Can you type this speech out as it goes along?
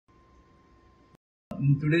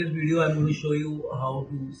In today's video, I'm going to show you how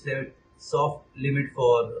to set soft limit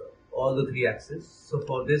for all the three axes. So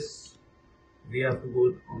for this, we have to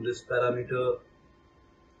go on this parameter.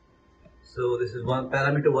 So this is one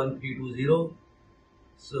parameter 1320.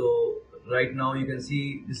 So right now you can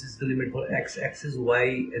see this is the limit for x axis,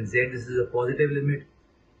 y and z. This is a positive limit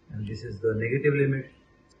and this is the negative limit.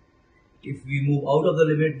 If we move out of the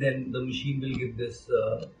limit, then the machine will give this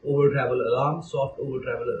over travel alarm, soft over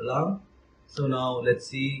travel alarm. So now let's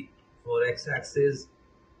see for x-axis,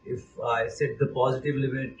 if I set the positive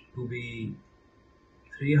limit to be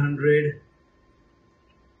 300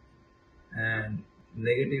 and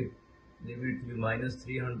negative limit to be minus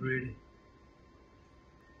 300.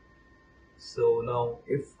 So now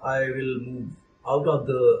if I will move out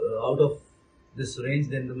of this range,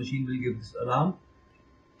 then the machine will give this alarm.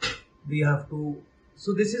 We have to,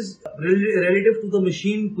 so this is relative to the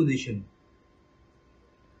machine position.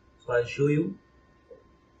 So I'll show you.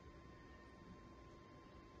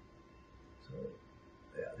 So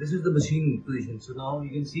yeah, this is the machine position. So now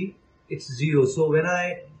you can see it's 0. So when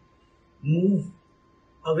I move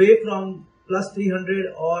away from plus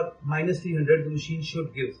 300 or minus 300, the machine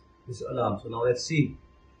should give this alarm. So now let's see.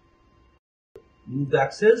 Move the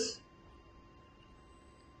axis.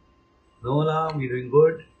 No alarm. We're doing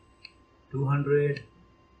good. 200.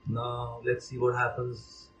 Now let's see what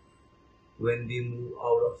happens when we move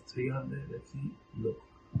out of 300. Let's see. Look,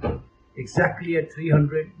 exactly at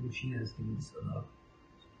 300, the machine has given this alarm.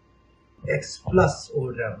 X plus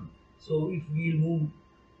over travel. So if we move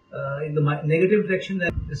in the negative direction,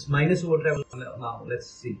 then this minus over travel. Now let's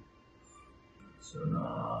see. So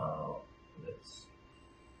now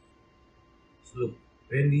so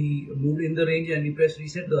when we moved in the range and we press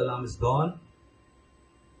reset, the alarm is gone.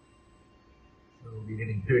 So we're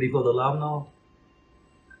getting ready for the alarm now.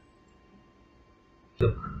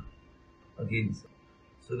 Look again.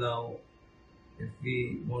 So now if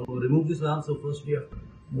we want to remove this alarm, so first we have to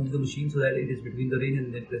move the machine so that it is between the range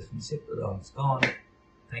and then press reset. The alarm is gone.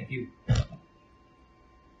 Thank you.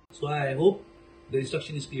 So I hope the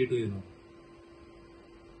instruction is clear to you now.